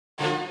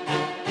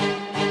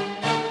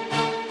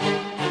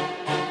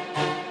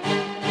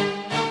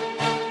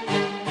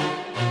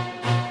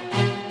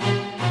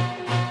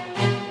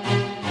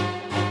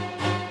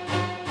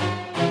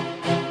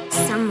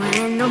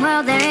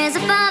world there is a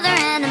father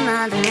and a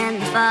mother,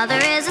 and the father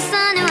is a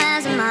son who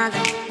has a mother.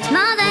 His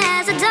mother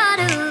has a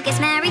daughter who gets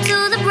married to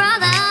the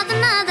brother of the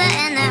mother,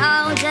 and they're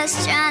all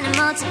just trying to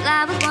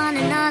multiply with one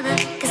another.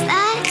 Cause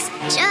that's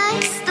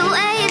just the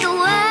way the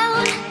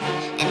world,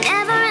 it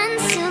never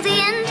ends till the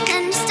end,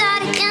 and you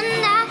start again.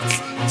 That's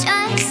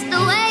just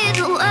the way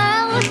the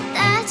world,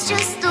 that's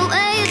just the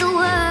way the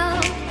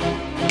world.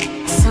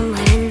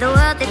 Somewhere in the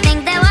world they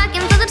think they're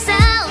working for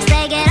themselves.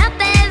 They get up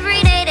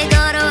every day to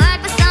go to work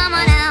for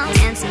someone else,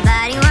 and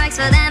somebody works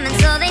for them, and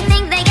so they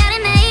think they got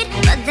it made.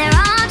 But they're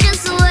all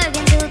just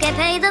working to get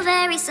paid the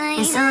very same.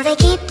 And so they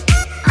keep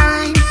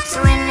on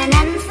swinging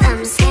and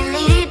thumbs,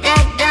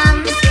 skilly-dee-dad-dum.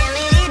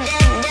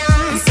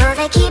 And so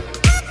they keep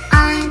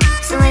on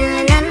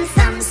swinging and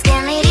thumbs,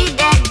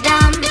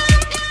 skilly-dee-dad-dum.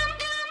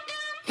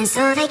 And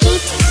so they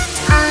keep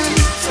on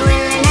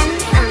swinging and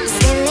thumbs,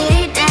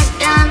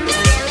 skilly-dee-dad-dum.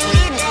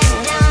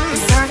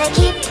 And so they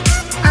keep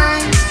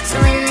on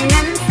swinging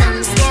and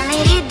thumbs,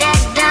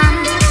 skilly-dee-dad-dum.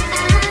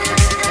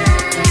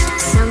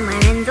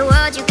 Somewhere in the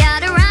world you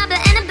got a robber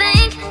and a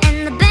bank, and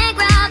the bank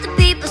robbed the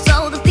people,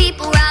 so the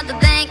people robbed the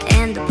bank.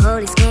 And the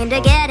police came to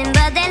get him,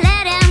 but they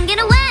let him get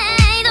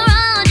away. They're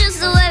all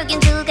just working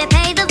to get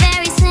paid the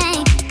very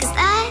same. Cause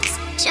that's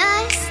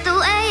just the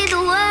way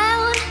the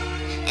world,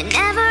 it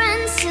never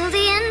ends till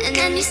the end, and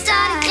then you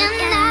start again.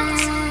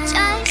 That's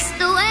just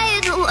the way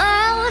the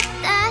world,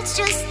 that's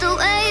just the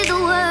way the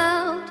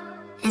world.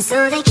 And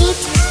so they keep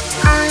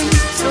on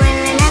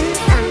swinging and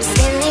thumbs,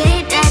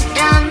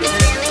 skilly-dee-dad-dum.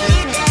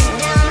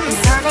 And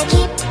so they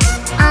keep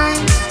on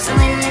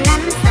swinging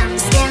and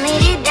thumbs,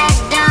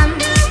 skilly-dee-dad-dum.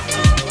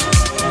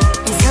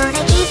 And so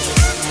they keep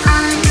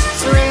on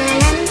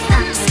swinging and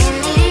thumbs,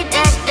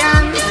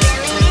 skilly-dee-dad-dum.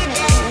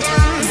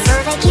 And so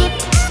they keep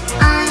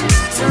on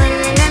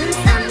swinging and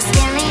thumbs,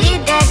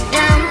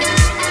 skilly-dee-dad-dum.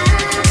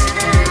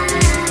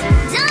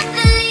 Don't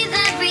believe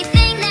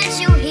everything that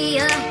you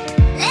hear.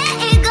 Let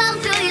it go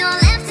through your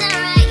left and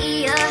right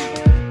ear.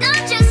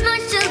 Don't just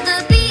march to the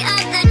beat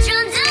of the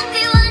drum. Don't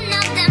be one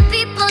of them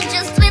people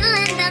just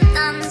twiddling their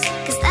thumbs.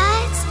 Cause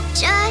that's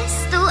just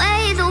the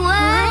way the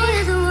world,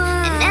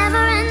 it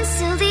never ends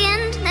till the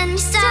end, then you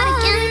start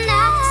again.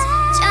 That's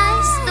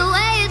just the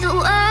way the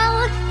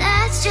world,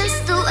 that's just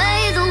the way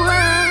the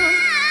world.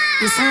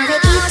 And so they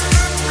keep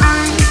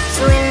on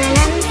swinging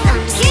and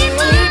thumbs,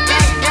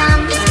 skilly-dee-dad-dum.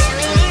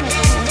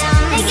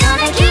 They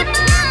gotta keep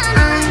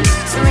on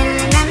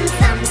swinging and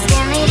thumbs,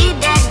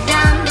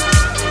 skilly-dee-dad-dum.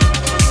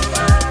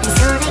 And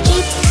so they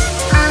keep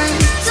on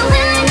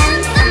swinging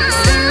and thumbs,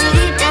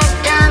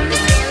 skilly-dee-dad-dum.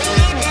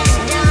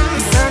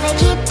 And so they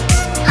keep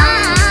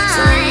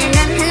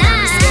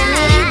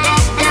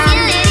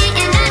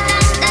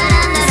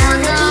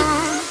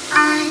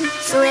on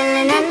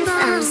swinging and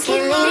thumbs,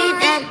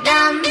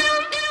 skilly-dee-dad-dum.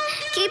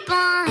 Keep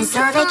on. And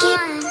so they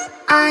keep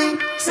on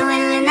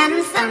swinging and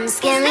thumbs,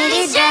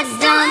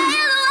 skilly-dee-dad-dum.